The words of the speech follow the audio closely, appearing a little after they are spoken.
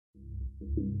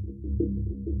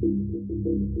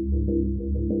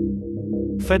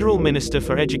Federal Minister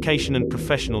for Education and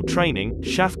Professional Training,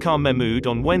 Shafqar Mahmood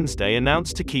on Wednesday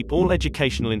announced to keep all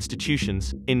educational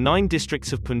institutions, in 9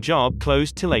 districts of Punjab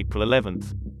closed till April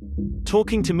 11th.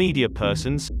 Talking to media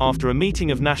persons, after a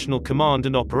meeting of National Command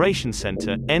and Operations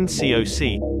Centre,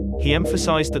 NCOC, he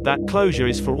emphasised that closure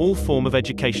is for all form of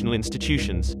educational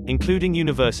institutions, including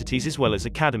universities as well as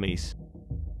academies.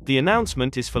 The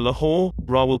announcement is for Lahore,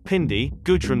 Rawalpindi,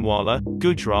 Gujranwala,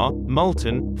 Gujarat,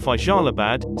 Multan,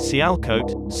 Faisalabad,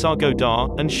 Sialkot,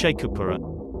 Sargodha, and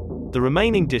Sheikhupura. The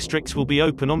remaining districts will be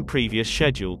open on previous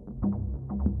schedule.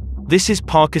 This is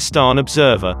Pakistan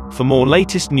Observer. For more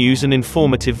latest news and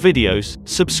informative videos,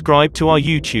 subscribe to our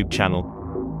YouTube channel.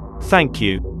 Thank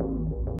you.